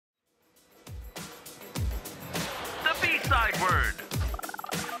word.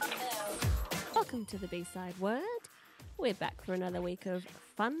 Welcome to the B-Side Word. We're back for another week of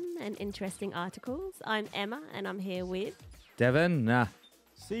fun and interesting articles. I'm Emma and I'm here with Devon,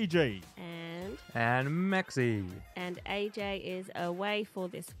 CJ. And Maxie. and AJ is away for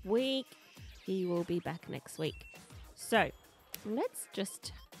this week. He will be back next week. So let's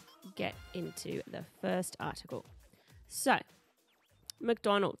just get into the first article. So,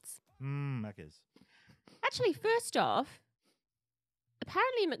 McDonald's. Macca's. Actually, first off,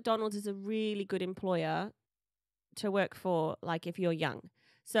 apparently McDonald's is a really good employer to work for, like if you're young.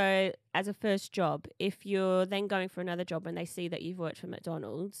 So as a first job, if you're then going for another job and they see that you've worked for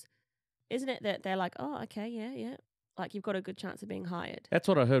McDonald's, isn't it that they're like, oh, okay, yeah. Like you've got a good chance of being hired. that's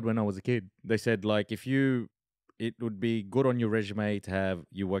what I heard when I was a kid. They said, like, it would be good on your resume to have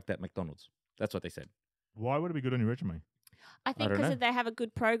you worked at McDonald's. That's what they said. Why would it be good on your resume? I think don't because know. they have a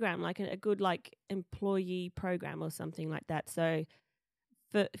good program, like a good like employee program or something like that. So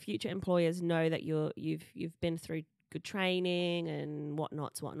for future employers know that you've been through good training and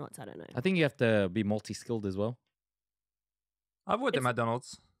whatnots. I don't know. I think you have to be multi-skilled as well. I've worked at It's-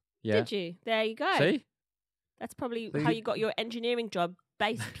 McDonald's. Yeah. Did you? There you go. See? That's probably So how you- you got your engineering job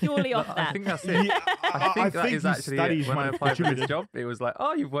based purely off I that. think that's it. I think that is his actually studies it. When might I have applied for this contributed. job, it was like,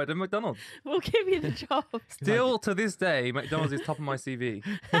 oh, you've worked at McDonald's. We'll give you the job. Still to this day, McDonald's is top of my CV.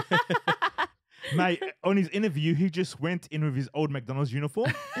 Mate, on his interview, he just went in with his old McDonald's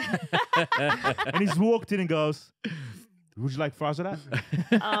uniform. And he's walked in and goes, would you like fries with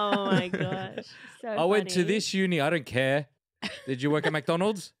that? Oh my gosh. So I went to funny. this uni. I don't care. Did you work at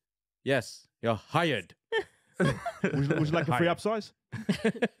McDonald's? Yes. You're hired. Would you like a free upsize?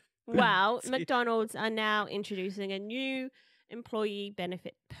 Well, McDonald's are now introducing a new employee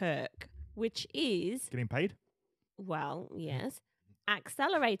benefit perk, which is, Getting paid? well, yes,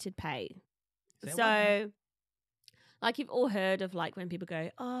 accelerated pay. Say So, like you've all heard of like when people go,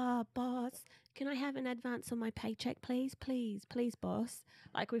 oh, boss, can I have an advance on my paycheck, please? Please, boss.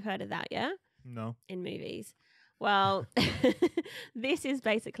 Like we've heard of that, yeah? No. In movies. Well, this is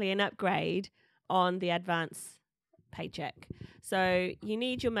basically an upgrade on the advance paycheck. So you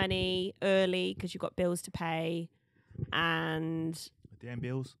need your money early because you've got bills to pay, and The damn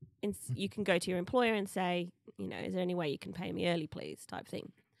bills. you can go to your employer and say, you know, is there any way you can pay me early, please, type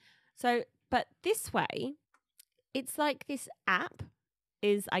thing. So, but this way, it's like this app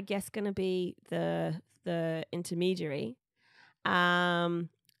is, I guess, going to be the intermediary. And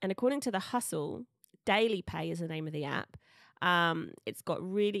according to The Hustle, Daily Pay is the name of the app. It's got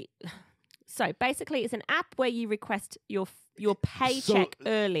really... So basically, it's an app where you request your paycheck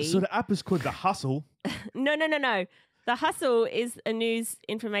early. So the app is called The Hustle. No. The Hustle is a news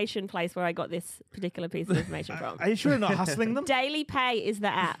information place where I got this particular piece of information from. Are you sure you're not hustling them? Daily Pay is the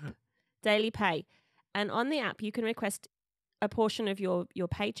app. Daily Pay. And on the app, you can request a portion of your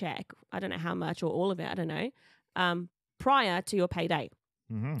paycheck. I don't know how much or all of it. I don't know. Prior to your payday.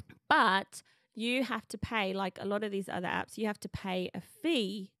 Mm-hmm. But you have to pay, like a lot of these other apps, you have to pay a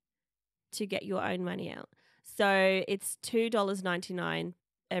fee to get your own money out. So it's $2.99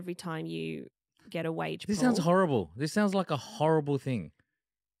 every time you get a wage This pull. sounds horrible. This sounds like a horrible thing.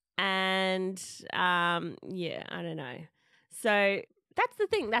 And yeah, I don't know. So that's the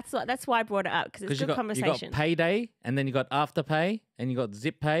thing. That's why I brought it up, because it's you good got conversation. payday, and then you got afterpay, and you got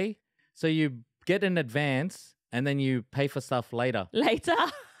zip pay. So you get in advance, and then you pay for stuff later. Later.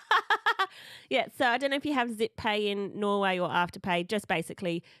 Yeah, so I don't know if you have zip pay in Norway or afterpay, just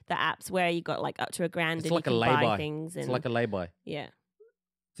basically the apps where you got like up to $1,000 It's and like you a can buy lay-by. things. It's And like a lay-by. yeah.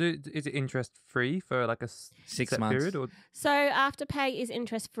 So is it interest free for like a 6 set months. period? Or So afterpay is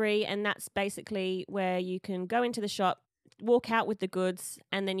interest free, and that's basically where you can go into the shop, walk out with the goods,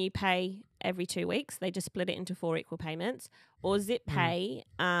 and then you pay every 2 weeks. They just split it into 4 equal payments. Or zip pay,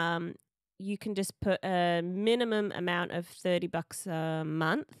 you can just put a minimum amount of $30 a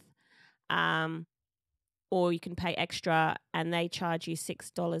month. Or you can pay extra, and they charge you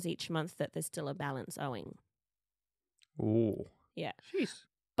 $6 each month that there's still a balance owing. oh, Yeah. jeez.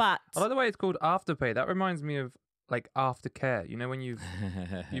 But I like the way it's called afterpay. That reminds me of like aftercare. You know, when you've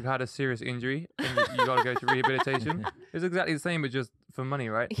had a serious injury and you got to go to rehabilitation. It's exactly the same, but just for money,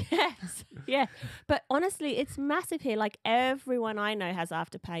 right? yes, yeah. But honestly, it's massive here. Like everyone I know has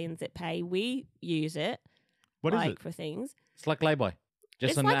afterpay and zip pay. We use it. What is like it? for things. It's like lay-by.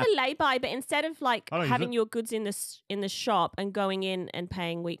 Just It's an like app. a lay-by, but instead of like I don't use having it. your goods in the shop and going in and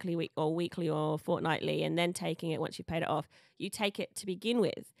paying weekly or fortnightly and then taking it once you've paid it off, you take it to begin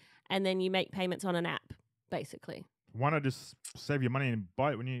with, and then you make payments on an app, basically. Why not just save your money and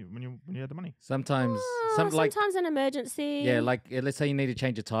buy it when you have the money? Sometimes, Sometimes an emergency. yeah, like let's say you need to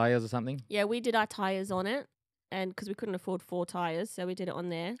change your tires or something. Yeah, we did our tires on it, and because we couldn't afford 4 tires, so we did it on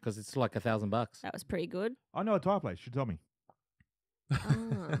there. Because it's like $1,000. That was pretty good. I know a tire place. You tell me.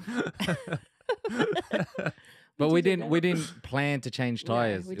 Ah. But we didn't didn't plan to change No,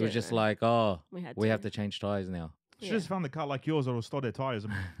 tires. we It was didn't just know. like, oh, We we have to change tires now. Should Yeah. just found a car like yours that will store their tires.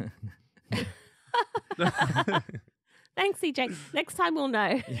 Thanks, CJ. Next time we'll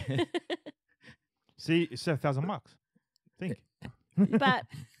know. See, it's $1,000. Think. But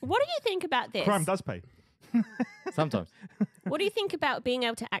what do you think about this? Crime does pay. Sometimes. What do you think about being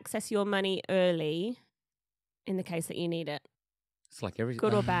able to access your money early in the case that you need it? It's like every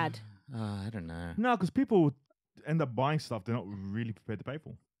Good or bad? I don't know. No, because people end up buying stuff they're not really prepared to pay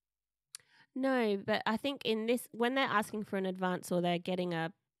for. No, but I think in this, when they're asking for an advance or they're getting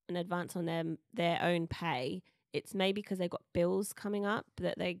an advance on their own pay, it's maybe because they've got bills coming up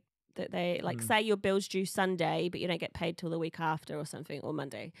that they like say your bill's due Sunday, but you don't get paid till the week after or something, or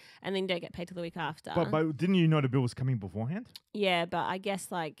Monday, and then you don't get paid till the week after. But didn't you know the bill was coming beforehand? Yeah, but I guess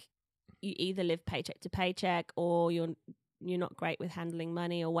like you either live paycheck to paycheck or you're not great with handling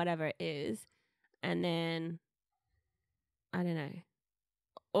money or whatever it is, and then I don't know.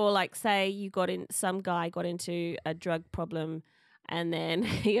 Or like say some guy got into a drug problem and then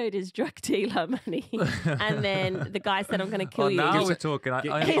he owed his drug dealer money and then the guy said, I'm going to kill you. Now Just- we're talking.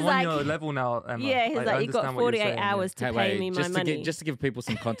 I'm He's on like- your level now, Emma. Yeah, he's I like, you've got understand what you're 48 saying, yeah. hours to Hey, pay wait, me my just money. just to give people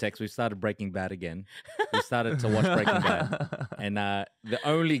some context, we've started Breaking Bad again. We started to watch Breaking Bad. And the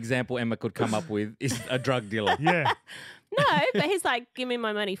only example Emma could come up with is a drug dealer. Yeah. No, but he's like, give me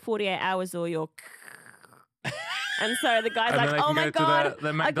my money 48 hours or you're... And so the guy's And then like, they oh can my go God, to the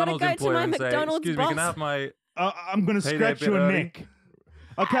I gotta McDonald's go to employer my and say, McDonald's excuse me, boss. can I have my... I'm going to Payday a scratch bit your early. neck.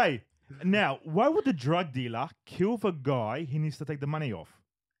 Okay. Now, why would the drug dealer kill the guy he needs to take the money off?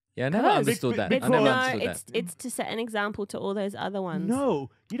 Yeah, I never Because understood that. I It's, never no, understood it's that. it's to set an example to all those other ones. No,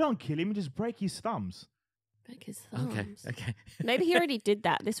 you don't kill him. You just break his thumbs. Break his Okay, thumbs. okay. Maybe he already did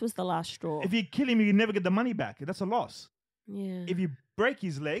that. This was the last straw. If you kill him, you never get the money back. That's a loss. Yeah. If you break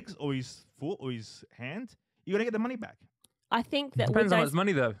his legs or his foot or his hand, you're going to get the money back. I think that with Depends how those, much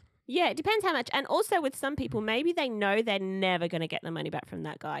money, though. yeah, it depends how much. And also with some people, maybe they know they're never going to get the money back from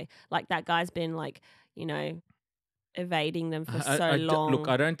that guy. Like that guy's been like, evading them for so long. Look,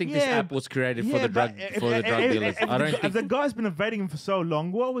 I don't think this Yeah, app was created for Yeah, the drug but for the drug dealers. I don't if the think. guy's been evading him for so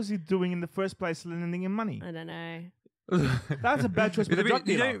long, what was he doing in the first place lending him money? I don't know. That's a bad choice for the drug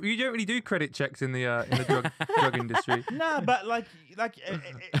you dealer. don't really do credit checks in the drug industry. Nah, but like if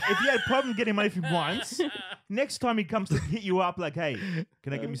you had a problem getting money from once, next time he comes to hit you up like, hey,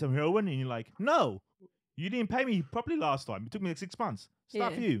 can I get me some heroin? And you're like, no, you didn't pay me properly last time. It took me like 6 months.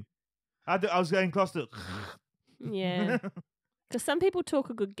 Stuff Yeah. you. I was getting close to. Yeah. Because some people talk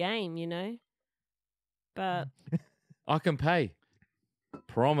a good game, But I can pay.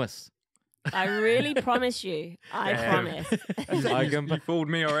 Promise. I really promise you. I Damn. promise. I can You pay. fooled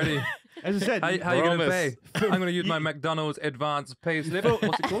me already. As I said, How you going to Promise. pay? I'm going to use my McDonald's advance pay slip.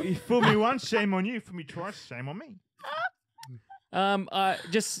 What's it called? you fool me once, shame on you. Fool me twice, shame on me.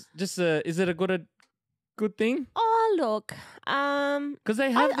 Just is it a good thing? Oh, look. Because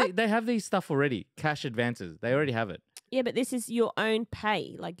they have these stuff already. Cash advances. They already have it. Yeah, but this is your own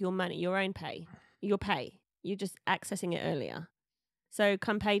pay, like your money, your own pay. Your pay. You're just accessing it earlier. So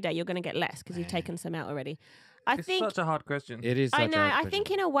come payday, you're going to get less because you've taken some out already. I It's think such a hard question. It is. I such a know. hard I question.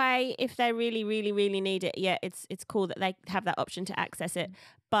 think in a way, if they really, really, really need it, yeah, it's cool that they have that option to access it.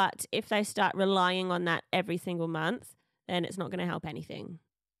 But if they start relying on that every single month, then it's not going to help anything.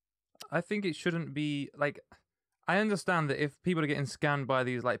 I think it shouldn't be like. I understand that if people are getting scammed by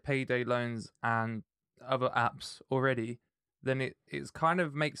these like payday loans and other apps already, then it's kind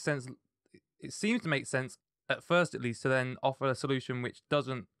of makes sense. It seems to make sense at first, at least, to then offer a solution which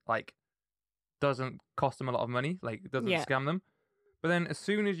doesn't cost them a lot of money, like doesn't Yeah. scam them. But then as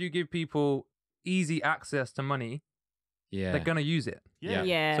soon as you give people easy access to money, Yeah. they're gonna use it. Yeah.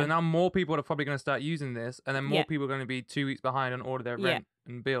 Yeah. So now more people are probably going to start using this, and then more Yeah. people are going to be 2 weeks behind on all of their Yeah. rent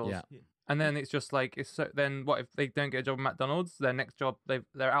and bills. Yeah. And then it's just like then what if they don't get a job at McDonald's? Their next job they're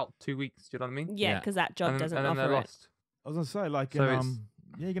out 2 weeks. Do you know what I mean? Yeah, Yeah. because that job and doesn't then they're offer it. lost. I was gonna say like, So it's-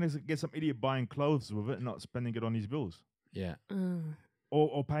 yeah, you're gonna get some idiot buying clothes with it, and not spending it on his bills, Yeah. Mm.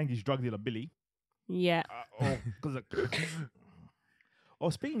 or paying his drug dealer Billy. Yeah.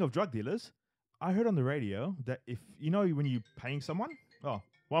 Or speaking of drug dealers, I heard on the radio that if when you're paying someone,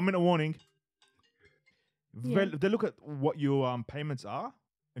 1 minute warning. Yeah. They look at what your payments are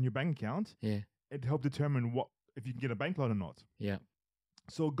in your bank account. Yeah. It help determine if you can get a bank loan or not. Yeah.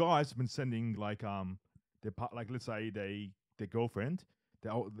 So guys have been sending like let's say their girlfriend, they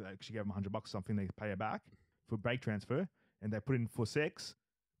actually give them $100 or something, they pay her back for bank transfer, and they put in for sex.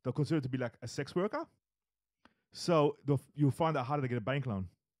 They'll consider it to be like a sex worker. So you'll find it harder to get a bank loan.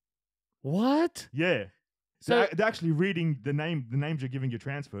 What? Yeah. So They're actually reading the names you're giving your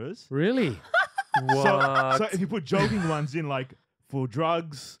transfers. really? What? So if you put joking ones in, like for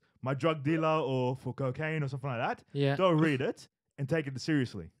drugs, my drug dealer, or for cocaine or something like that, Yeah. they'll read it and take it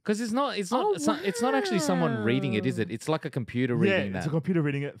seriously. Because it's not Oh, it's not actually someone reading it, is it? wow. It's like a computer Yeah, reading it's that. a computer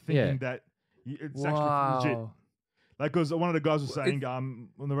reading it, thinking that it's actually legit. Wow. Like, because one of the guys was saying on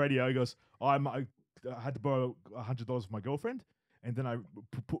the radio, he goes, I had to borrow $100 from my girlfriend, and then I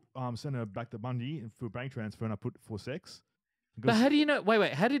sent her back the money through a bank transfer, and I put for sex. He But goes, how do you know?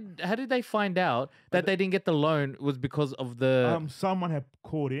 Wait. How did they find out that they didn't get the loan was because of the? someone had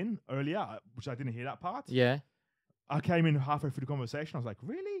called in earlier, which I didn't hear that part. Yeah. I came in halfway through the conversation. I was like,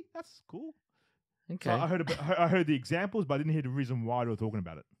 really? That's cool. Okay. So I heard the examples, but I didn't hear the reason why they were talking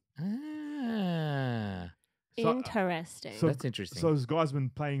about it. Ah, So, Interesting. so- that's interesting. So those guys have been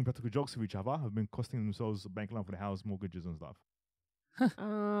playing practical jokes with each other, have been costing themselves a bank loan for the house mortgages and stuff.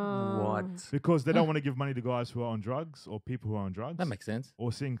 Oh. What? Because they don't want to give money to guys who are on drugs or people who are on drugs that makes sense.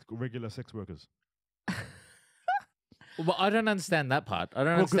 or seeing regular sex workers. Well, I don't understand that part. I don't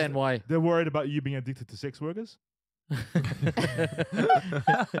Well, 'cause understand why. They're worried about you being addicted to sex workers.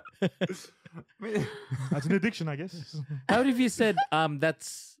 That's an addiction, I guess. How have you said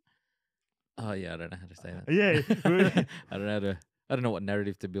that's? Oh yeah, I don't know how to say that. Yeah. I don't know how to. I don't know what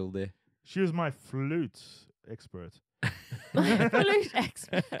narrative to build there. She was my flute expert. Flute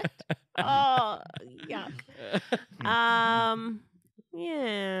expert. Oh, yuck.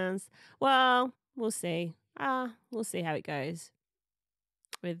 Yes. Well, we'll see. We'll see how it goes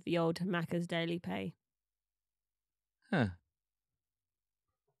with the old Macca's daily pay. Huh.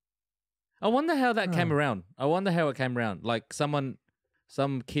 I wonder how that came around. I wonder how it came around. Like some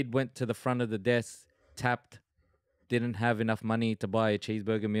kid went to the front of the desk, tapped, didn't have enough money to buy a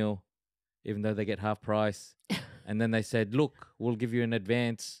cheeseburger meal, even though they get half price. And then they said, look, we'll give you an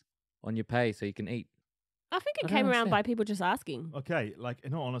advance on your pay so you can eat. I think it I don't came around understand. by people just asking. Okay, like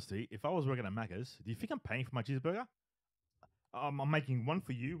in all honesty, if I was working at Macca's, do you think I'm paying for my cheeseburger? I'm making one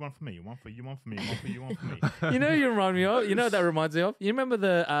for you, one for me, one for you, one for me, one for you, one for me. You know, you remind me of. You know what that reminds me of. You remember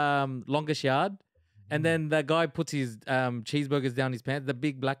the longest yard, and then that guy puts his cheeseburgers down his pants. The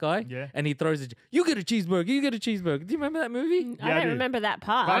big black guy, Yeah. and he throws it. You get a cheeseburger. You get a cheeseburger. Do you remember that movie? I Yeah, I don't do. remember that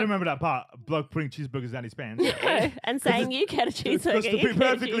part. But I remember that part. Bloke putting cheeseburgers down his pants. And saying you get a Because cheeseburger. to you be get a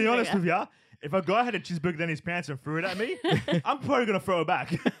perfectly honest cheeseburger. with you, if a guy had a cheeseburger down his pants and threw it at me, I'm probably going to throw it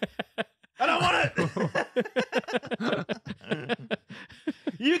back. I don't want it.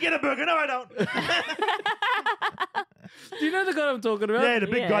 You get a burger. No, I don't. Do you know the guy I'm talking about? Yeah, the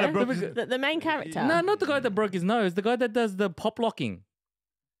big guy that Yeah. broke his... The main character. No, not the guy that broke his nose. The guy that does the pop locking.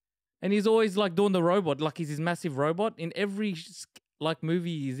 And he's always like doing the robot, like he's this massive robot in every like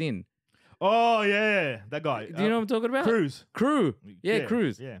movie he's in. Oh, yeah, that guy. Do you know what I'm talking about? Cruz. Crew. Yeah,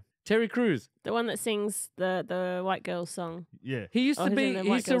 Cruz. Yeah, Terry Crews. The one that sings the white girl song. yeah. He used Oh, to he's be. in the He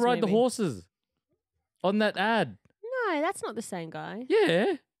White used to Girls ride the movie. horses on that ad. No, that's not the same guy.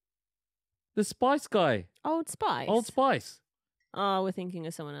 Yeah, the Spice guy, Old Spice. Old Spice. Oh, we're thinking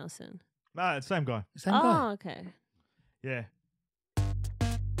of someone else then. Nah, it's the same guy. Same guy. Oh, okay. Yeah.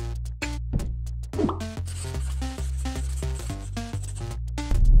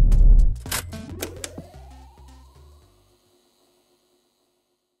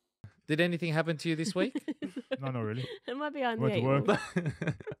 Did anything happen to you this week? No, not really. It might be on the Went to eight work.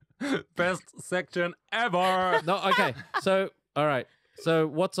 ball. Best section ever. No. Okay. So, all right. So,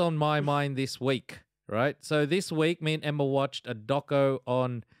 what's on my mind this week? Right. So this week, me and Emma watched a doco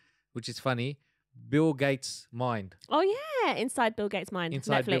on, which is funny, Bill Gates' mind. Oh yeah, Inside Bill Gates' Mind.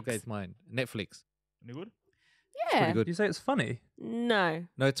 Inside Netflix. Bill Gates' mind. Netflix. Any good? Yeah. Pretty good. You say it's funny? No.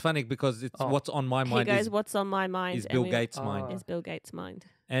 No, it's funny because it's Oh. what's on my He mind goes, is "What's on my mind?" is and Bill we- Gates' Oh. mind. Is Bill Gates' mind.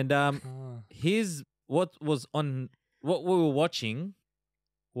 And his what was on what we were watching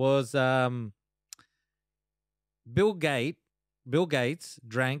was Bill Gates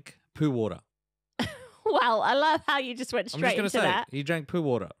drank poo water. Wow, I love how you just went I'm straight just into gonna say that. he drank poo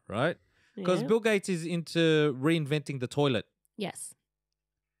water, right? Because Yeah. Bill Gates is into reinventing the toilet. Yes.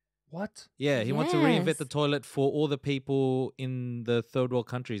 What? Yeah, he wants to reinvent Yes. the toilet for all the people in the third world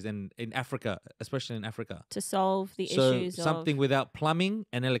countries and in Africa, especially in Africa. To solve the So issues something of without plumbing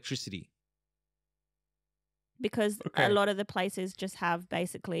and electricity. because Okay. a lot of the places just have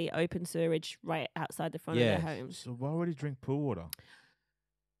basically open sewerage right outside the front Yeah. of their homes. So why would he drink pool water?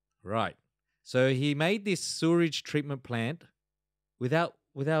 Right. So he made this sewage treatment plant without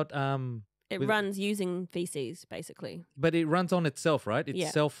It With- runs using feces, basically. but it runs on itself, right? Yeah.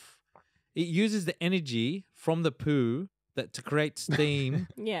 It uses the energy from the poo that to create steam,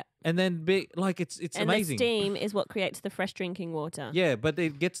 Yeah. and then it's And amazing. the steam is what creates the fresh drinking water. Yeah, but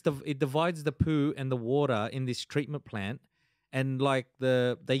it divides the poo and the water in this treatment plant, and like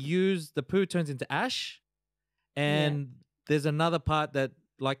they use the poo turns into ash, and there's another part that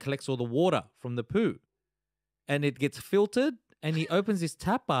like collects all the water from the poo, and it gets filtered, and he opens his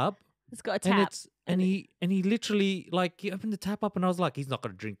tap up. It's got a tap. And he literally like he opened the tap up, and I was like, he's not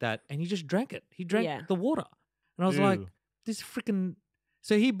gonna drink that, and he just drank it. He drank the water, and I was like, Ew. this freaking.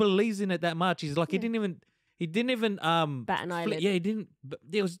 So he believes in it that much. He's like, he didn't even Bat an eyelid. yeah, he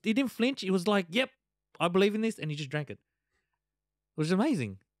didn't flinch. He was like, yep, I believe in this, and he just drank it. It was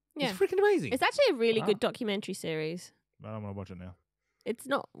amazing. Yeah. It's freaking amazing. It's actually a really Wow. good documentary series. I don't want to watch it now. It's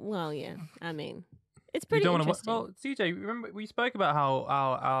not, well, yeah. I mean, it's You pretty don't want to. interesting. Well, CJ, remember we spoke about how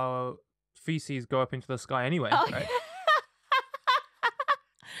our feces go up into the sky anyway, Oh, right?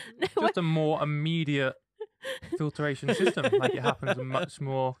 No, Just a more immediate filtration system. Like it happens much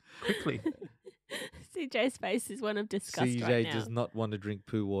more quickly. CJ's face is one of disgust CJ right now. does not want to drink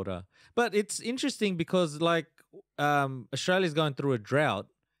poo water. But it's interesting because like Australia's going through a drought,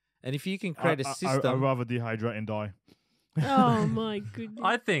 and if you can create a I'd system, rather dehydrate and die. Oh my goodness.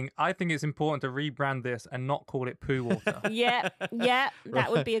 I think it's important to rebrand this and not call it poo water. Yeah,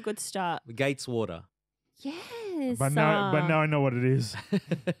 that would be a good start. Gates water, Yes. But now I know what it is.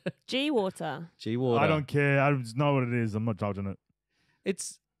 G water. G water. I don't care. I just know what it is. I'm not judging it.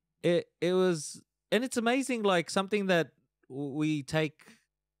 It was, and it's amazing, like something that we take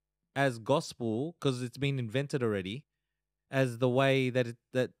as gospel because it's been invented already, as the way that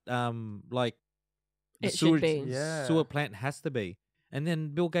like the It should be. Yeah. sewer plant has to be. And then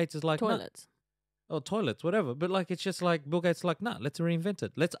Bill Gates is like, "No." Toilets. Oh, toilets, whatever. But like, it's just like Bill Gates is like, nah, let's reinvent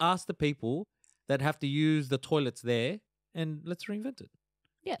it. Let's ask the people that have to use the toilets there, and let's reinvent it.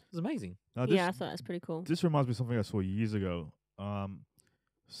 Yeah. It's amazing. Now, Yeah, I thought that was pretty cool. This reminds me of something I saw years ago. I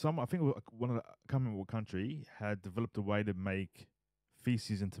think it was one of the, I can't remember what country had developed a way to make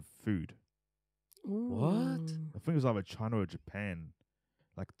feces into food. What? Ooh. I think it was either China or Japan,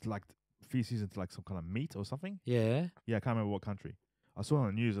 like feces into like some kind of meat or something. Yeah. Yeah, I can't remember what country. I saw it on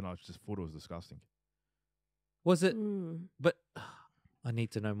the news and I just thought it was disgusting. Was it? Mm. But I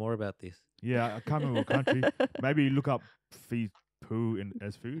need to know more about this. Yeah, I can't remember what country. Maybe look up poo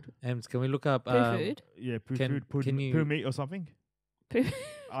as food. Ems, can we look up Poo food. Yeah, poo Can- food, poo, can you- poo meat or something. Poo.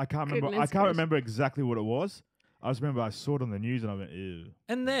 I can't remember. I Goodness can't gracious. remember exactly what it was. I just remember I saw it on the news and I went, ew.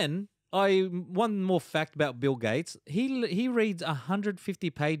 And then one more fact about Bill Gates. He reads 150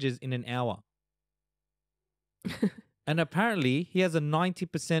 pages in an hour. And apparently he has a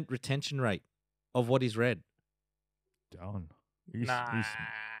 90% retention rate of what he's read. Down. Nah.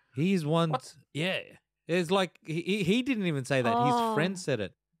 He's one. What? Yeah. It's like he didn't even say that. His Oh. friend said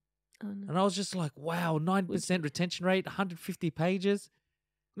it. Oh, no. And I was just like, wow, 9% retention rate, 150 pages.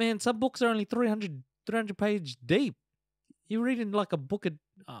 Man, some books are only 300 page deep. You're reading like a book of,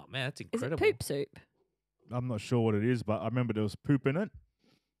 oh man, that's Is incredible. it poop soup? I'm not sure what it is, but I remember there was poop in it,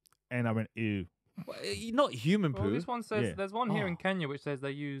 and I went, ew. Well, not human Well, poo. this one says Yeah. there's one here in Oh. Kenya which says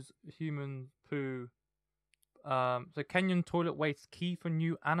they use human poo. So Kenyan toilet waste key for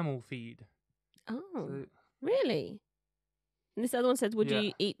new animal feed. Oh, So, really? And this other one says, would Yeah.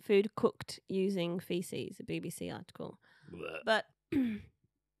 you eat food cooked using feces? A BBC article. But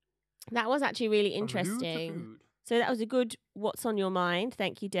that was actually really from loo to interesting. food. So that was a good what's on your mind.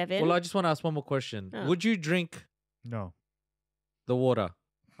 Thank you, Devin. Well, I just want to ask one more question. Oh. Would you drink No. the water?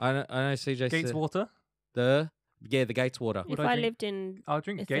 I know CJ Gates said water. the Gates water. if would I I drink- lived in I'll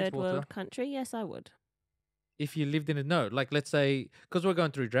drink a Gates third water. world country, yes, I would. If you lived in it, no. Like, let's say, because we're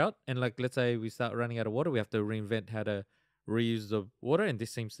going through drought, and like, let's say we start running out of water, we have to reinvent how to reuse the water, and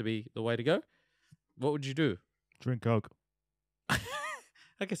this seems to be the way to go. What would you do? Drink Coke.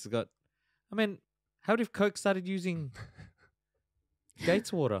 I guess it's got. I mean, how if Coke started using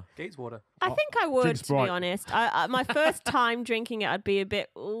Gates water? Gates water. I Oh, think I would, drink to be Sprite. honest. I my first time drinking it, I'd be a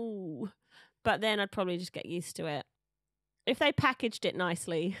bit, ooh. But then I'd probably just get used to it. If they packaged it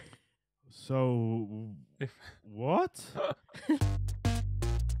nicely. So, If- what?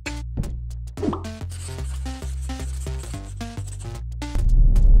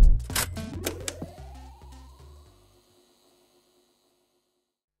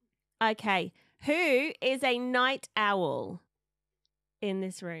 Okay. Who is a night owl in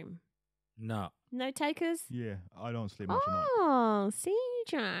this room? No. No takers? Yeah, I don't sleep much at night. Oh,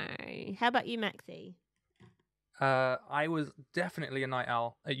 CJ. How about you, Maxie? I was definitely a night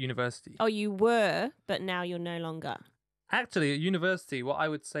owl at university. Oh, you were, but now you're no longer. Actually, at university, what I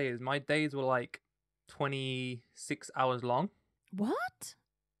would say is my days were like 26 hours long. What?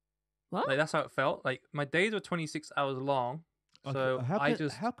 What? Like that's how it felt. Like my days were 26 hours long. Okay, So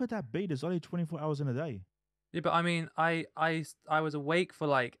how could that be? There's only 24 hours in a day. yeah, but I mean, I was awake for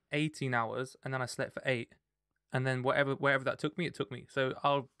like 18 hours and then I slept for 8. And then wherever that took me, it took me. So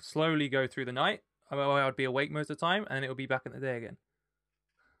I'll slowly go through the night. I would be awake most of the time and then it would be back in the day again.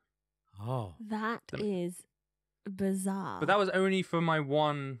 Oh. That is bizarre. But that was only for my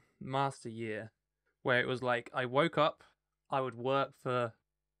one master year where it was like I woke up, I would work for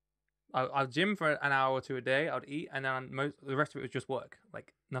I'd gym for an hour or two a day, I would eat, and then the rest of it was just work,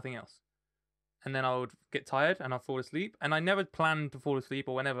 like nothing else. And then I would get tired and I'd fall asleep. And I never planned to fall asleep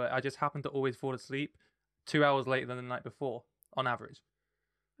or whenever. I just happened to always fall asleep 2 hours later than the night before, on average.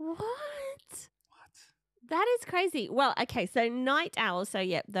 What? That is crazy. Well, okay, so night owls. So,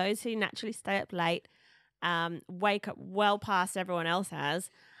 yeah, those who naturally stay up late, wake up well past everyone else has.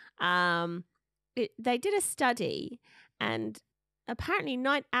 They did a study, and apparently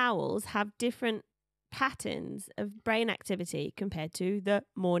night owls have different patterns of brain activity compared to the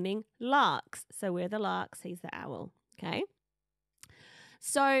morning larks. So we're the larks, he's the owl. Okay.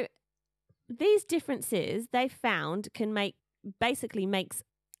 So these differences they found makes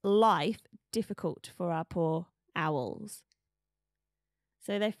life difficult for our poor owls.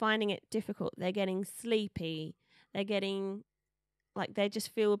 So they're finding it difficult. They're getting sleepy. They're getting they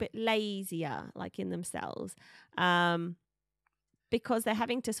just feel a bit lazier, like in themselves. Because they're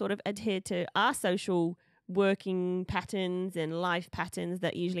having to sort of adhere to our social working patterns and life patterns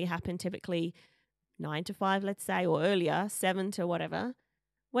that usually happen typically 9 to 5, let's say, or earlier, 7 to whatever,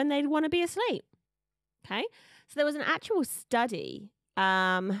 when they want to be asleep. Okay. So there was an actual study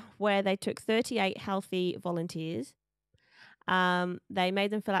where they took 38 healthy volunteers. They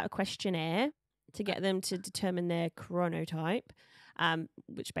made them fill out a questionnaire to get them to determine their chronotype,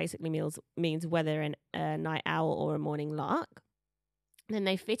 which basically means whether a night owl or a morning lark. Then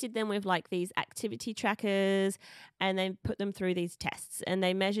they fitted them with these activity trackers and then put them through these tests, and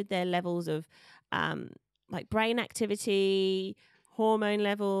they measured their levels of brain activity, hormone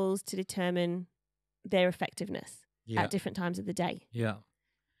levels to determine their effectiveness at different times of the day. Yeah.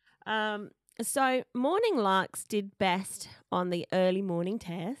 So morning larks did best on the early morning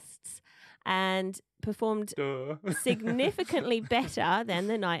tests and performed significantly better than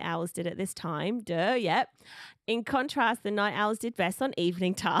the night owls did at this time. Yep. In contrast, the night owls did best on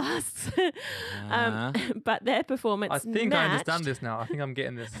evening tasks. But their performance I think matched. I understand this now. I think I'm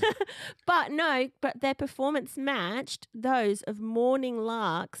getting this. But their performance matched those of morning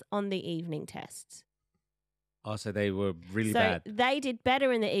larks on the evening tests. Oh, so they were really so bad. They did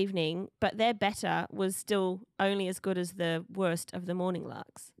better in the evening, but their better was still only as good as the worst of the morning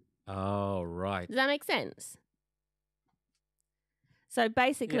larks. Oh, right. Does that make sense? So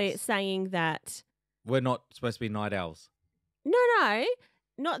basically Yes. it's saying that... We're not supposed to be night owls. No.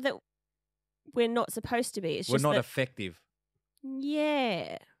 Not that we're not supposed to be. It's We're just not that, effective.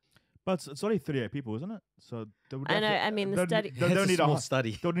 yeah. But it's only 38 people, isn't it? So they would I know, I mean, the study... They don't It's need a a small hi-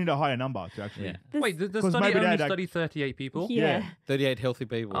 study. don't need a higher number to actually. Yeah. Wait, the 'Cause study maybe they only had, studied 38 people? Yeah. 38 healthy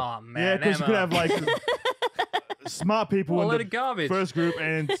people. Oh, man. Yeah, because you could Emma. have smart people What a in load the of garbage. first group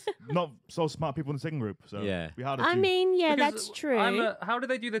and not so smart people in the second group. So Yeah. we harder I to- mean, yeah, Because that's true. how do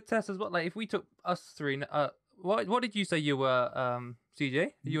they do the test as well? Like, if we took us three, what did you say you were, CJ?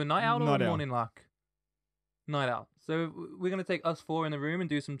 Are you a night owl or Night a owl. morning lark? Night owl. So we're going to take us 4 in the room and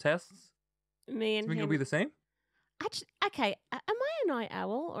do some tests. Me Do and you think him... it'll be the same? Actually, okay, am I a night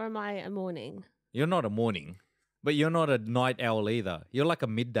owl or am I a morning? You're not a morning, but you're not a night owl either. You're like a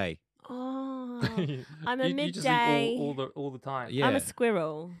midday. Oh, I'm a You just midday. sleep all the time. Yeah. I'm a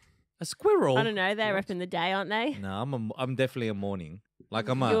squirrel. A squirrel? I don't know. They're What? up in the day, aren't they? No, I'm definitely a morning. Like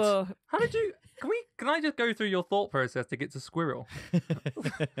I'm a... You're... How did you... Can I just go through your thought process to get to squirrel?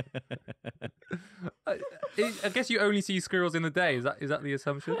 I guess you only see squirrels in the day. Is that the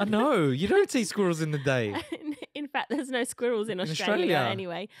assumption? I know. You don't see squirrels in the day. In fact, there's no squirrels in Australia, Australia.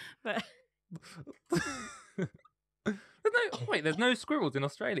 anyway. But There's no squirrels in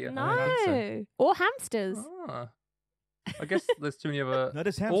Australia. no, or hamsters. Ah. I guess there's too many other. No,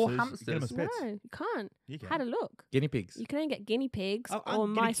 there's Or hamsters. You get them as hamsters. pets. No, you can't. You can. Had a look. Guinea pigs. You can only get guinea pigs Oh, or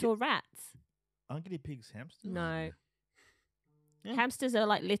guinea mice pig- or rats. Aren't guinea pigs hamsters? No. Yeah. Hamsters are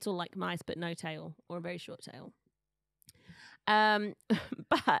like little like mice, but no tail or a very short tail.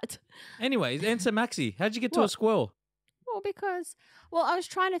 But Anyways, answer Maxie. How'd you get to a What? squirrel? I was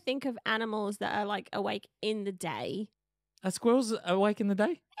trying to think of animals that are like awake in the day. Are squirrels awake in the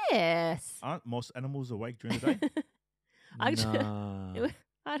day? Yes. Aren't most animals awake during the day? Actually- Nah.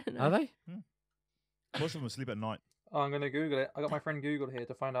 I don't know. Are they? Most of them sleep at night. Oh, I'm gonna Google it. I got my friend Google here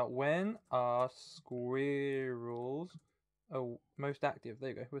to find out when are squirrels Oh, most active. There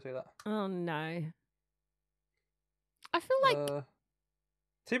you go. We'll say that. Oh no. I feel like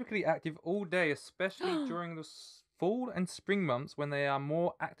Typically active all day, especially during the fall and spring months when they are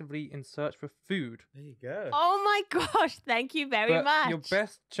more actively in search for food. There you go. oh my gosh, thank you very But much. your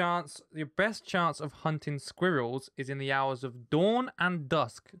best chance of hunting squirrels is in the hours of dawn and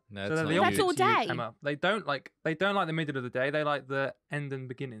dusk. That's so they're not the you. opposite That's all to you, day. Emma. They don't like the middle of the day. They like the end and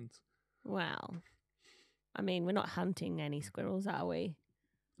beginnings. Well, I mean, we're not hunting any squirrels, are we?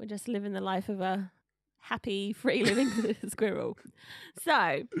 We're just living the life of a happy, free living squirrel.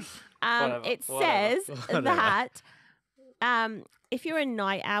 So, it says that if you're a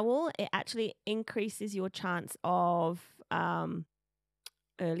night owl, it actually increases your chance of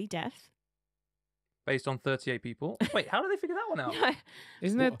early death. Based on 38 people. Wait, how did they figure that one out?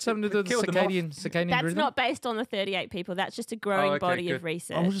 Isn't that something to do with the Kill them off. circadian That's rhythm? not based on the 38 people. That's just a growing okay, body of good.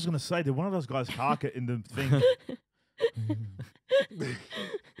 research. I was just gonna say, did one of those guys hark it in the thing?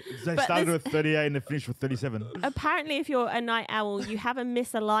 They But started this- with 38 and they finished with 37. Apparently, if you're a night owl, you have a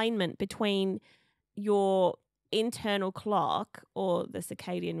misalignment between your internal clock or the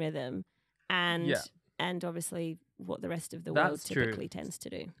circadian rhythm and Yeah. and obviously what the rest of the world That's true. typically tends to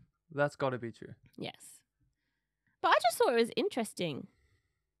do. That's got to be true. Yes. But I just thought it was interesting.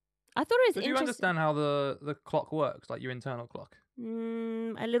 I thought it was Did you interesting. understand how the clock works, like your internal clock?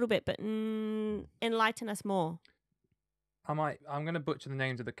 A little bit, but enlighten us more. I'm going to butcher the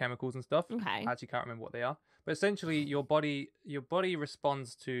names of the chemicals and stuff. Okay. I actually can't remember what they are. But essentially, your body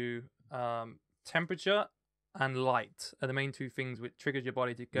responds to temperature and light are the main two things which triggers your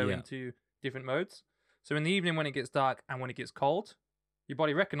body to go Yeah. into different modes. So in the evening, when it gets dark and when it gets cold, your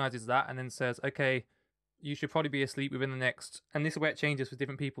body recognizes that and then says, okay, you should probably be asleep within the next. And this is where it changes for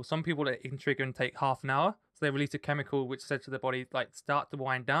different people. Some people it can trigger and take half an hour. So they release a chemical which says to their body, like, start to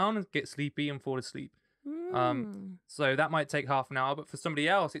wind down and get sleepy and fall asleep. So that might take half an hour, but for somebody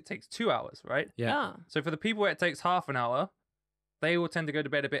else, it takes 2 hours, right? Yeah. Ah. So for the people where it takes half an hour, they will tend to go to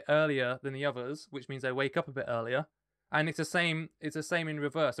bed a bit earlier than the others, which means they wake up a bit earlier. And it's the same in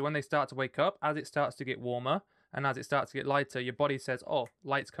reverse. So when they start to wake up, as it starts to get warmer and as it starts to get lighter, your body says, oh,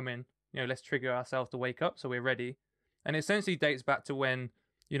 light's come in. Let's trigger ourselves to wake up so we're ready. And it essentially dates back to when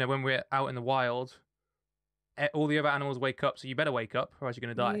we're out in the wild, all the other animals wake up, so you better wake up or else you're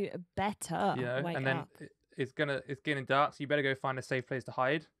going to die. You better wake and then up. it's getting dark, so you better go find a safe place to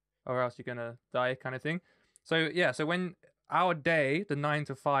hide or else you're going to die, kind of thing. So so when our day, the 9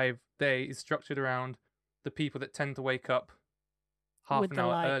 to 5 day, is structured around the people that tend to wake up half With an the hour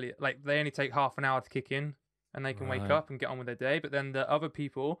light. earlier. Like they only take half an hour to kick in and they can wake Right. up and get on with their day. But then the other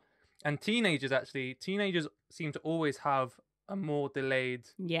people and teenagers seem to always have a more delayed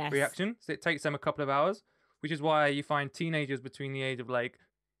Yes. reaction. So it takes them a couple of hours, which is why you find teenagers between the age of like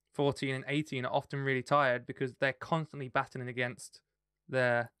 14 and 18 are often really tired because they're constantly battling against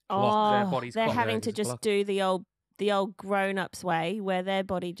their body's they're clock. having Yeah, to it's just clock. do the old grown-ups way where their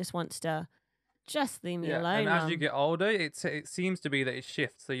body just wants to just leave me alone. And as you Mum. get older, it seems to be that it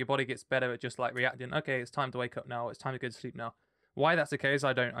shifts. So your body gets better at just like reacting. Okay, it's time to wake up now. It's time to go to sleep now. Why that's the case,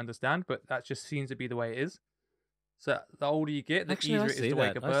 I don't understand, but that just seems to be the way it is. So the older you get, the Actually, I easier it is see to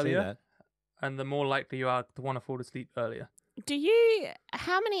wake that. up I see earlier, that. and the more likely you are to want to fall asleep earlier.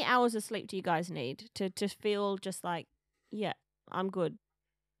 How many hours of sleep do you guys need to feel just like, yeah, I'm good?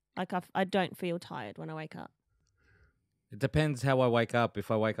 Like I don't feel tired when I wake up. It depends how I wake up. If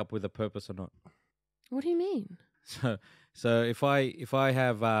I wake up with a purpose or not. What do you mean? So if I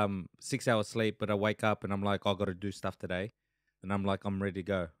have 6 hours sleep, but I wake up and I'm like, I got to do stuff today, then I'm like, I'm ready to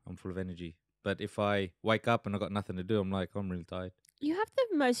go. I'm full of energy. But if I wake up and I got nothing to do, I'm like, I'm really tired. You have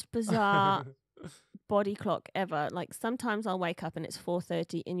the most bizarre body clock ever. Like sometimes I'll wake up and it's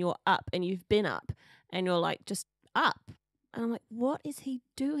 4:30 and you're up and you've been up and you're like just up. And I'm like, what is he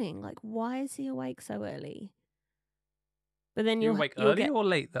doing? Like, why is he awake so early? But then You you'll wake you'll early get, or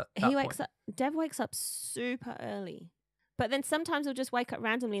late? That he wakes point? up. Dev wakes up super early. But then sometimes he'll just wake up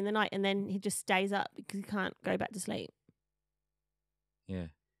randomly in the night and then he just stays up because he can't go back to sleep. Yeah.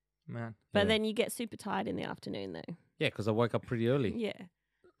 Man. But Yeah. then you get super tired in the afternoon though. Yeah, because I woke up pretty early. Yeah.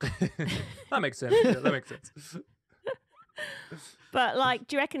 That makes sense. Yeah, that makes sense. But like,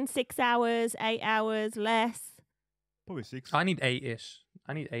 do you reckon 6 hours, 8 hours, less? Probably 6. I need 8-ish.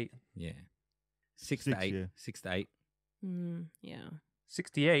 I need 8. Yeah. Six Six, to eight. yeah. 6 to 8. Yeah.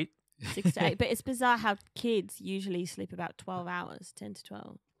 68. 6 to 8. But it's bizarre how kids usually sleep about 12 hours, 10 to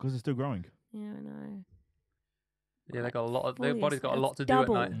 12. Because they're still growing. Yeah, I know. Yeah, they Like, got a lot of, their fully body's got a asleep. lot to That's do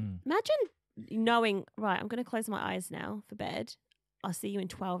double. at night. Imagine knowing, right, I'm going to close my eyes now for bed. I'll see you in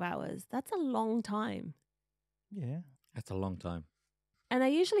 12 hours. That's a long time. Yeah. That's a long time. And they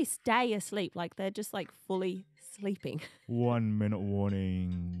usually stay asleep, like they're just like fully sleeping. 1 minute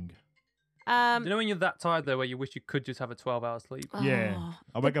warning. Do you know when you're that tired though, where you wish you could just have a 12-hour sleep? Yeah. Oh,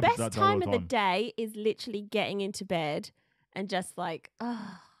 I wake the up best that all time the of the time. day is literally getting into bed and just like,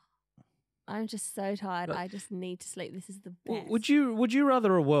 I'm just so tired. But- I just need to sleep. This is the best. Would you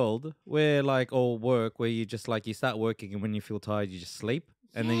rather a world where like or work where you just like you start working and when you feel tired you just sleep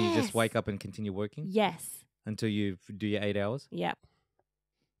and then you just Yes. wake up and continue working Yes. until you do your 8 hours? Yep.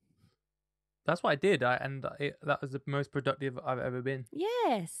 That's what I did, that was the most productive I've ever been.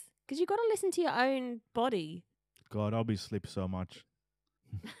 Yes. Because you've got to listen to your own body. God, I'll be asleep so much.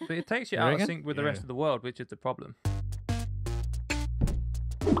 But it takes you You out reckon? of sync with the rest Yeah. of the world, which is the problem.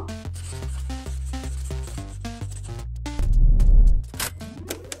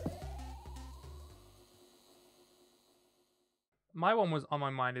 My one was on my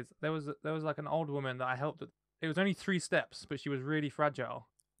mind is there was like an old woman that I helped. It was only 3 steps, but she was really fragile,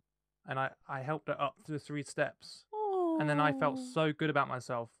 and I helped her up the 3 steps, and then I felt Oh. so good about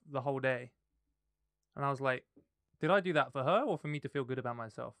myself the whole day, and I was like, did I do that for her or for me to feel good about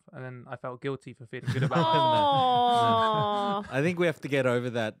myself? And then I felt guilty for feeling good about myself. Oh. I think we have to get over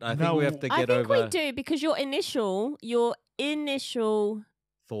that. I think No, we have to I get think over we do because your initial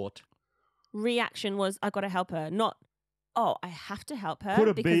thought. reaction was, I got to help her. Not, oh, I have to help her Could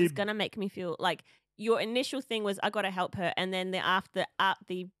it because it's be- going to make me feel like your initial thing was, I got to help her. And then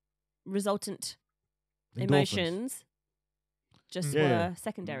the resultant Endorphins. emotions just Yeah. were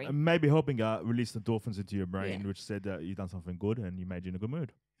secondary. And maybe helping release endorphins into your brain, Yeah. which said that you've done something good and you made you in a good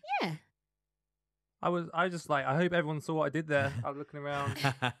mood. Yeah. I just like, I hope everyone saw what I did there. I was looking around,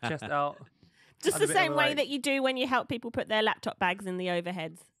 chest out. Just Had the a bit of same a, way like- that you do when you help people put their laptop bags in the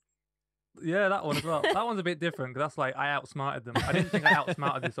overheads. Yeah, that one as well. That one's a bit different because that's like I outsmarted them. I didn't think I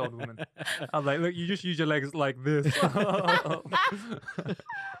outsmarted this old woman. I was like, look, you just use your legs like this. Oh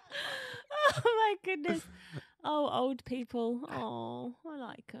my goodness. Oh, old people. Oh, I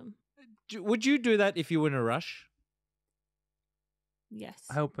like them. Would you do that if you were in a rush? Yes.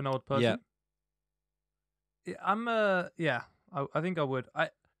 Help an old person. Yeah, I think I would. I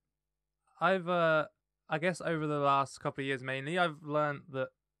guess over the last couple of years mainly, I've learned that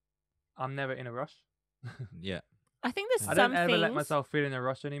I'm never in a rush. Yeah. I think there's I some don't ever let things- myself feel in a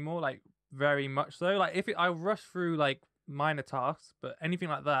rush anymore, like very much so. Like I rush through like minor tasks, but anything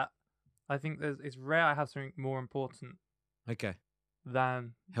like that, I think it's rare I have something more important Okay.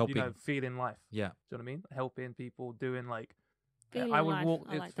 than Helping. feeling life. Yeah. Do you know what I mean? Helping people, doing like Feeling I would life, walk.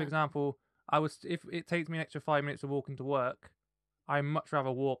 I If, like for that. example, if it takes me an extra 5 minutes to walk into work, I much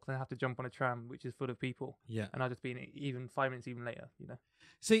rather walk than have to jump on a tram which is full of people, Yeah. and I'll just be in it even 5 minutes even later. You know.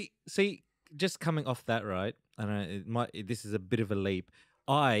 See, just coming off that, right? I don't know. This is a bit of a leap.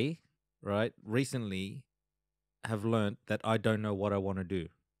 I, right, recently have learnt that I don't know what I want to do,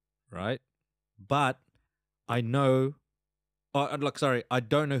 right? But I know. I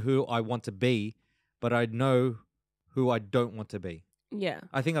don't know who I want to be, but I know who I don't want to be. Yeah.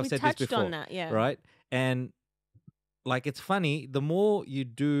 I think I've We said this touched before, on that, yeah. right? And like it's funny, the more you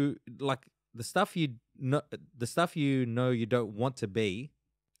do, like the stuff you know you don't want to be,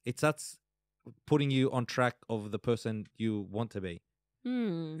 it starts putting you on track of the person you want to be.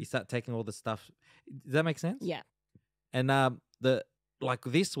 Hmm. You start taking all the stuff. Does that make sense? Yeah. And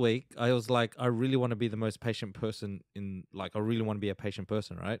this week, I was like, I really want to be the most patient person I really want to be a patient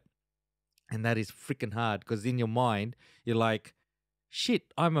person, right? And that is freaking hard because in your mind, you're like,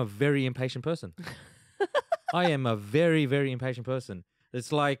 shit, I'm a very impatient person. I am a very, very impatient person.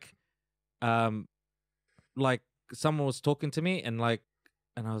 It's like someone was talking to me and I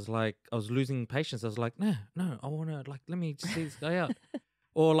was like, I was losing patience. I was like, no, I want to let me just see this guy out.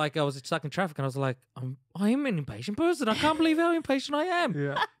 Or like I was stuck in traffic and I was like, I am an impatient person. I can't believe how impatient I am.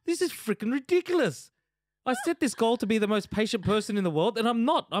 Yeah. This is freaking ridiculous. I set this goal to be the most patient person in the world and I'm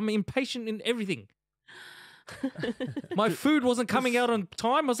not. I'm impatient in everything. My food wasn't coming out on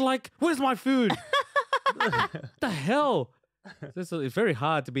time. I was like, where's my food? What the hell? It's very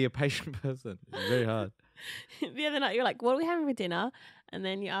hard to be a patient person. It's very hard. The other night, you're like, what are we having for dinner? And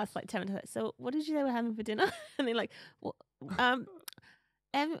then you ask like 10 minutes, so what did you say we're having for dinner? And they're like, well, when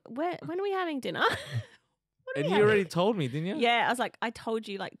are we having dinner? What are And we you having? already told me, didn't you? Yeah, I was like, I told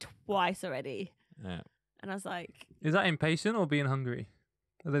you like twice already. Yeah. And I was like, Is that impatient or being hungry?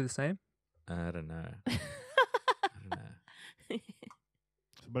 Are they the same? I don't know.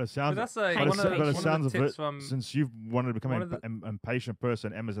 But it sounds. But that's but one it of sa- the, but it one of sounds the of tips it, from. since you've wanted to become one an of the- impatient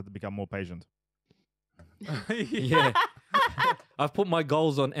person, Emma's had to become more patient. Yeah. I've put my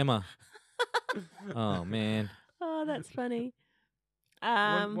goals on Emma. Oh, man. oh, that's funny.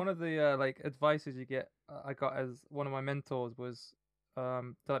 One of the advices you get, I got as one of my mentors was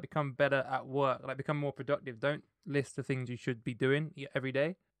like become better at work, like become more productive, don't list the things you should be doing every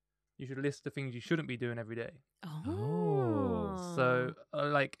day. You should list the things you shouldn't be doing every day. Oh. So,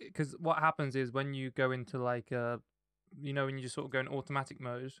 like, because what happens is when you go into like, when you just sort of go in automatic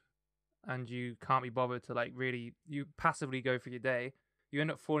mode and you can't be bothered to like really, you passively go through your day, you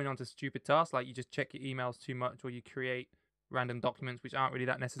end up falling onto stupid tasks. Like you just check your emails too much, or you create random documents which aren't really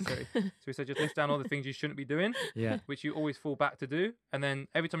that necessary. So we said just list down all the things you shouldn't be doing, Yeah. which you always fall back to do. And then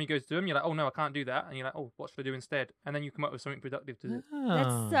every time you go to do them, you're like, oh no, I can't do that. And you're like, oh, what should I do instead? And then you come up with something productive to do. That's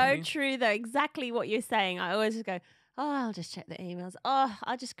Ah. so mean- true, though. Exactly what you're saying. I always just go, oh, I'll just check the emails. Oh,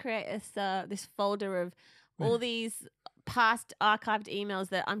 I'll just create this folder of all these past archived emails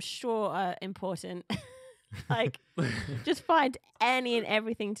that I'm sure are important. Like, just find any and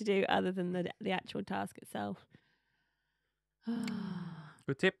everything to do other than the actual task itself.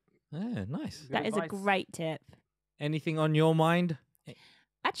 Good tip. Yeah, nice. That is a advice. great tip. Anything on your mind?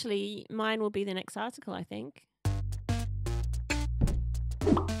 Actually, mine will be the next article, I think.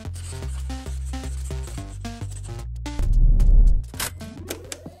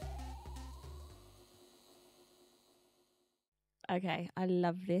 Okay, I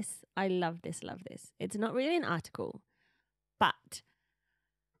love this. I love this, love this. It's not really an article, but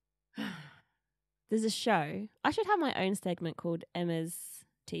there's a show. I should have my own segment called Emma's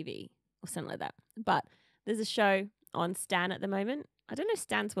TV or something like that. But there's a show on Stan at the moment. I don't know if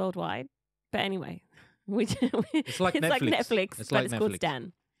Stan's worldwide, but anyway, It's like Netflix. It's but like it's called Netflix.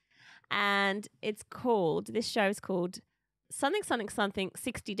 Stan. And this show is called something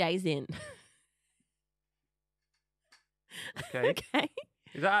 60 Days In. Okay. Okay.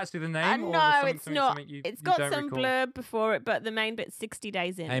 Is that actually the name? or No, was it's something- not. something you- It's you got don't some recall? blurb before it, but the main bit's 60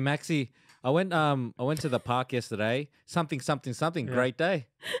 Days In. Hey Maxie, I went to the park yesterday. Something. Yeah. Great day.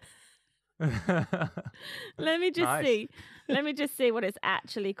 Let me just Nice. see. Let me just see what it's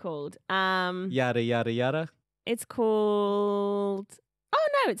actually called. Yada yada yada. It's called. Oh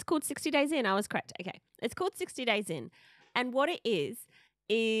no, it's called 60 Days In. I was correct. Okay, it's called 60 Days In, and what it is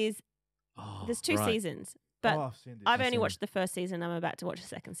Oh, there's two right. seasons, but Oh, I've seen this. I've I've only seen watched the first season. I'm about to watch the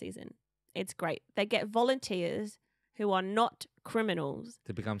second season. It's great. They get volunteers who are not criminals.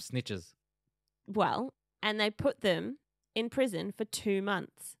 To become snitches. Well, and they put them in prison for 2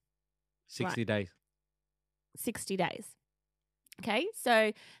 months. 60 days. 60 days. Okay,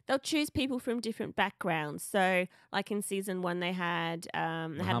 so they'll choose people from different backgrounds. So, like in season 1, they had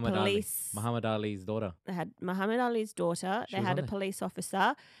Muhammad police. Ali. Muhammad Ali's daughter. They had Muhammad Ali's daughter. She They was had on a there. police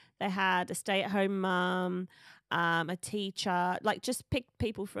officer. They had a stay-at-home mum, a teacher. Like, just pick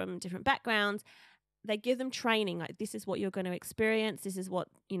people from different backgrounds. They give them training. Like, this is what you're going to experience. This is what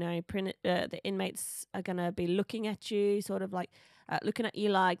the inmates are going to be looking at you. Sort of like looking at you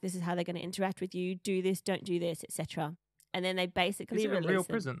like this is how they're going to interact with you. Do this, don't do this, etc. And then they basically Is it a release real them.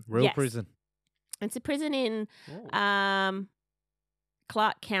 prison? Real Yes. prison. It's a prison in Oh.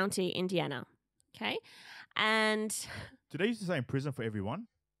 Clark County, Indiana. Okay, and Do they used to say in prison for everyone?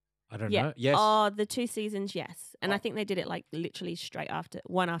 I don't yeah, know. Yes. oh, the 2 seasons, yes, and I Oh. think they did it like literally straight after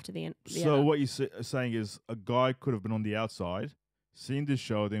one after the So other. what you're saying is a guy could have been on the outside, seen this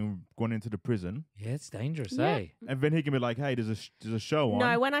show, then gone into the prison, yeah, it's dangerous, Yeah. eh? and then he can be like, "Hey, there's a show on."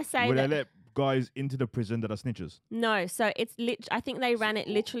 No, when I say where they that, let guys into the prison that are snitches. no, so it's I think they ran it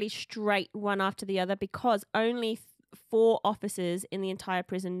literally straight one after the other because only 4 officers in the entire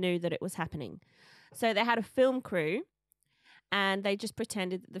prison knew that it was happening. So they had a film crew, and they just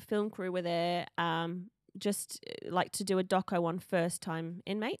pretended that the film crew were there, just like to do a doco on first-time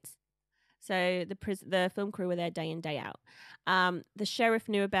inmates. So the film crew were there day in, day out. The sheriff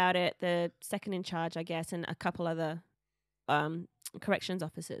knew about it, the second in charge, I guess, and a couple other corrections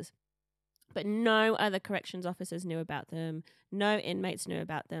officers. But no other corrections officers knew about them. No inmates knew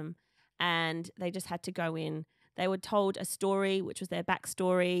about them. And they just had to go in. They were told a story, which was their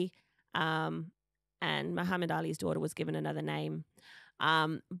backstory. And Muhammad Ali's daughter was given another name.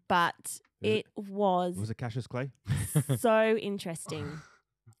 But it was Was it Cassius Clay? so interesting.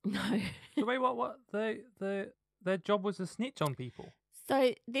 No. So wait, what? Their job was to snitch on people.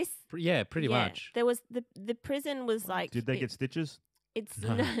 So this Yeah, pretty yeah, much. There was the prison was like Did they get stitches? it's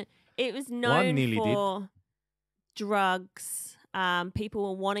No. it was known nearly did. for drugs. People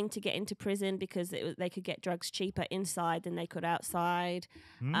were wanting to get into prison because they could get drugs cheaper inside than they could outside.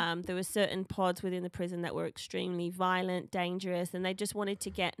 Hmm? There were certain pods within the prison that were extremely violent, dangerous, and they just wanted to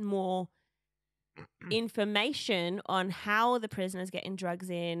get more information on how the prisoners getting drugs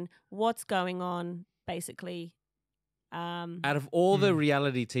in, what's going on, basically. Out of all the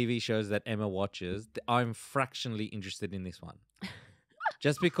reality TV shows that Emma watches, I'm fractionally interested in this one.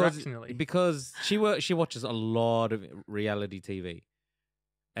 Just because Fractionally? she watches a lot of reality TV.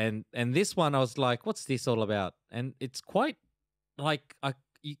 and this one I was like, what's this all about? And it's quite like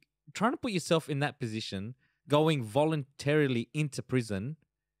you trying to put yourself in that position, going voluntarily into prison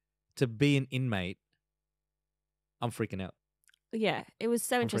to be an inmate. I'm freaking out. Yeah, it was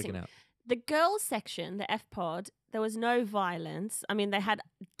so I'm interesting. freaking out. The girls section, the F pod, there was no violence. I mean, they had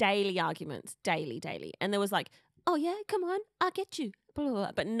daily arguments, daily. And there was like, oh yeah, come on, I'll get you. Blah, blah,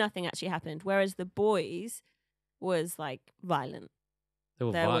 blah. But nothing actually happened. Whereas the boys was like violent. They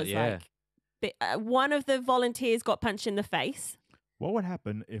were There was yeah. like, one of the volunteers got punched in the face. What would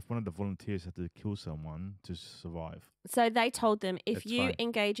happen if one of the volunteers had to kill someone to survive? So they told them, if That's you fine.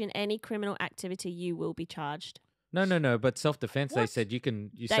 engage in any criminal activity, you will be charged. No. But self-defense, they What? said you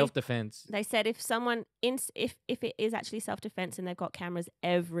They- self-defense. They said if someone, if it is actually self-defense and they've got cameras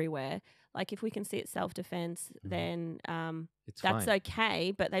everywhere, like if we can see it's self-defense, then It's that's fine.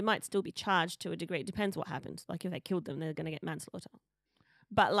 okay, but they might still be charged to a degree. It depends what happens. Like if they killed them, they're going to get manslaughter.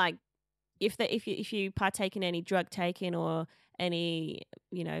 But like if you partake in any drug taking or any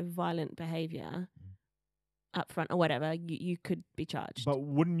violent behavior up front or whatever, you could be charged. But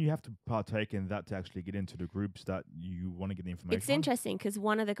wouldn't you have to partake in that to actually get into the groups that you want to get the information It's on? interesting because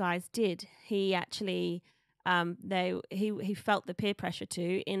one of the guys did. He actually, he felt the peer pressure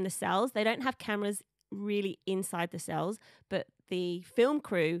too in the cells. They don't have cameras really inside the cells, but the film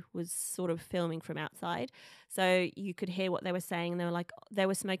crew was sort of filming from outside, so you could hear what they were saying. And they were like, they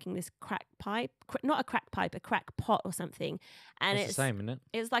were smoking this crack pipe, not a crack pipe, a crack pot or something. And It's the same, isn't it?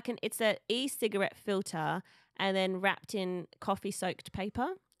 It's like it's a e-cigarette filter and then wrapped in coffee soaked paper,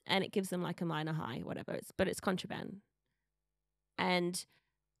 and it gives them like a minor high, whatever. But it's contraband. And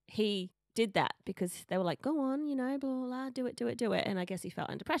he did that because they were like, go on, blah, blah, blah, do it. And I guess he felt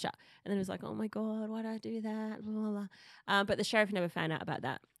under pressure. And then he was like, oh my God, why'd I do that? Blah, blah, blah. But the sheriff never found out about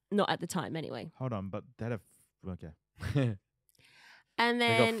that. Not at the time anyway. Hold on, but that have okay. And They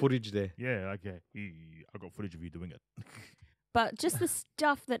then, got footage there. Yeah, okay. I got footage of you doing it. but just the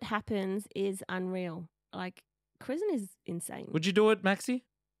stuff that happens is unreal. Like, prison is insane. Would you do it, Maxie?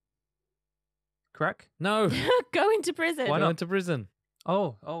 Crack? No. Go into prison. Why Go not? into prison.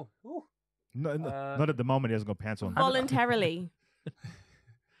 Oh. Ooh. No, not at the moment. He hasn't got pants on. Voluntarily.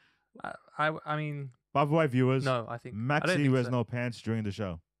 I mean, By the way, viewers, no, I don't Maxie think wears so. no pants during the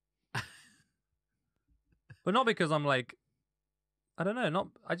show. But not because I'm like, I don't know.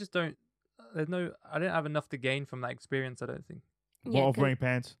 I just don't. I don't have enough to gain from that experience. I don't think. Yeah, What of 'cause wearing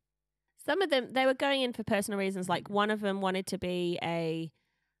pants? some of them, they were going in for personal reasons. Like one of them wanted to be a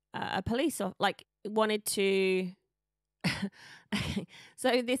police, like wanted to.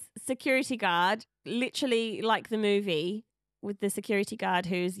 So this security guard, literally like the movie with the security guard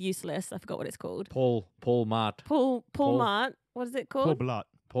who's useless. I forgot what it's called. Paul Mart. Paul Paul- Mart. What is it Poor called? blood.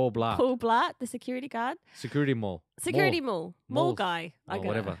 Paul Blart. Paul Blart, the security guard. Security mall. Security mall Malls. guy. I Or don't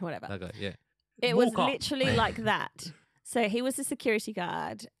whatever. know, whatever. That guy, yeah. It was Mall cop. literally like that. So he was the security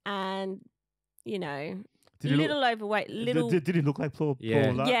guard, and Did he little overweight, little. Did he look like Paul? Yeah.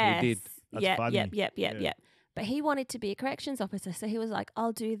 Paul Blart? Yes. did. That's Yep, funny. yep. Yeah. But he wanted to be a corrections officer, so he was like,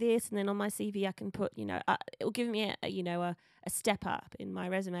 "I'll do this, and then on my CV I can put, it will give me a step up in my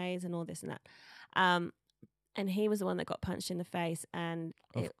resumes and all this and that." And he was the one that got punched in the face, and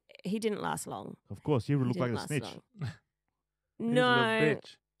Of- he didn't last long. Of course, he would He look like didn't a last snitch. long. He's a little No,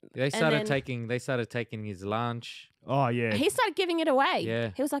 bitch. They started then- They started taking his lunch. Oh yeah. he started giving it away.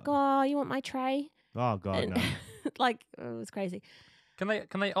 Yeah. He was like, "Oh, you want my tray?" Oh god, And- no. like it was crazy. Can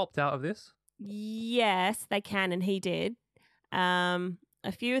they opt out of this? Yes, they can, and he did.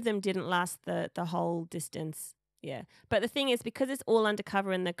 A few of them didn't last the whole distance. Yeah, but the thing is, because it's all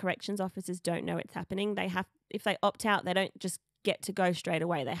undercover and the corrections officers don't know it's happening, they have, if they opt out, they don't just get to go straight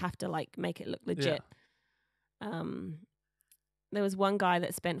away. They have to like make it look legit. There was one guy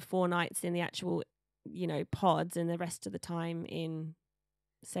that spent 4 nights in the actual, pods, and the rest of the time in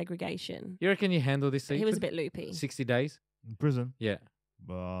segregation. You reckon you handle this? He was a Ethan? bit loopy. 60 days? In prison. Yeah.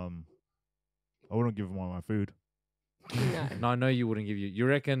 I wouldn't give him all my food. No. No, I know you wouldn't give you. You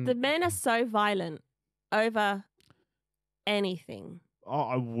reckon? The men are so violent over anything. Oh,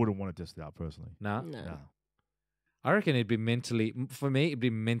 I wouldn't want to test it out personally. Nah. No. I reckon it'd be for me, it'd be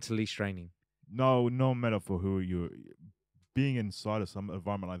mentally straining. No matter for who you're being inside of some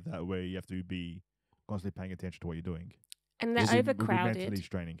environment like that where you have to be constantly paying attention to what you're doing. And they're Would be mentally overcrowded.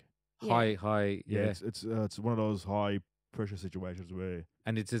 straining. Yeah. High, Yeah, yeah. it's one of those high pressure situations where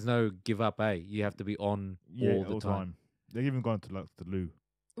And there's no give up, You have to be on all the time. They've even gone to like the loo.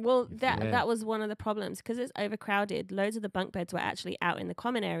 Well, If that you- that was one of the problems because it's overcrowded. Loads of the bunk beds were actually out in the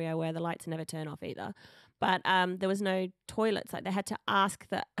common area where the lights never turn off either. But there was no toilets. Like they had to ask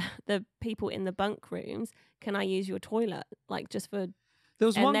the people in the bunk rooms, "Can I use your toilet?" Like just for There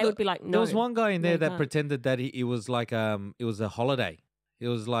was and one. they would be like, no. There was one guy in no, there you that can't. pretended that it was like it was a holiday. It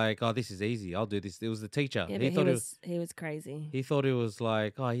was like, oh, this is easy. I'll do this. It was the teacher. Yeah, but he was crazy. He thought it was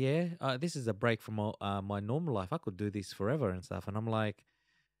like, oh yeah, this is a break from my normal life. I could do this forever and stuff. And I'm like,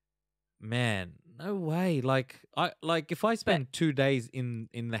 man, no way. Like if I spend 2 days in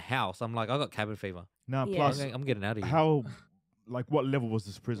the house, I'm like, I got cabin fever. Now, Yeah. plus, I'm getting out of here. how, like, what level was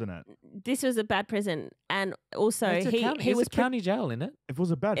this prison at? This was a bad prison, and also It's he was a county jail, isn't it? If it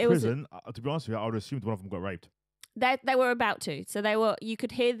was a bad It was a- prison, to be honest with you, I would assume one of them got raped. They were about to. So they were. You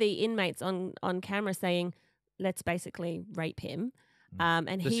could hear the inmates on camera saying, "Let's basically rape him." And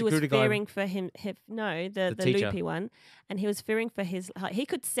The he was security guy- fearing for him. No, the teacher. loopy one, and he was fearing for his. Like, he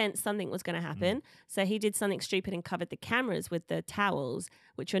could sense something was going to happen, so he did something stupid and covered the cameras with the towels,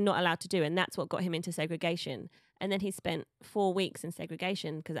 which you're not allowed to do, and that's what got him into segregation. And then he spent 4 weeks in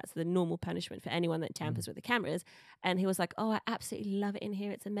segregation because that's the normal punishment for anyone that tampers with the cameras. And he was like, "Oh, I absolutely love it in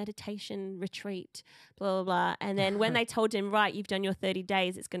here. It's a meditation retreat, blah blah blah." And then when they told him, "Right, you've done your 30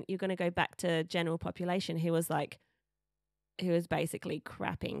 days. You're going to go back to general population," he was like. Who was basically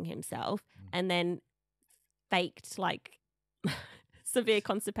crapping himself and then faked like severe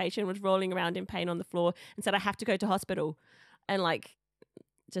constipation, was rolling around in pain on the floor and said, I have to go to hospital, and like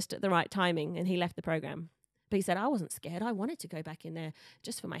just at the right timing, and he left the program. But he said, I wasn't scared. I wanted to go back in there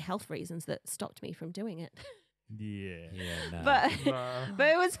just for my health reasons that stopped me from doing it. Yeah. Yeah, no. But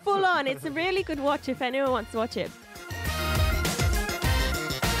it was full on. It's a really good watch if anyone wants to watch it.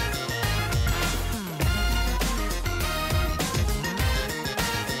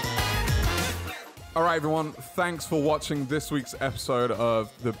 All right, everyone. Thanks for watching this week's episode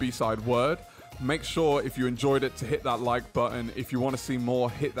of The B-Side Word. Make sure if you enjoyed it to hit that like button. If you want to see more,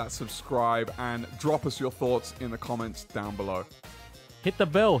 hit that subscribe and drop us your thoughts in the comments down below. Hit the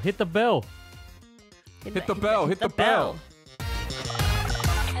bell. Hit the bell. Hit the bell.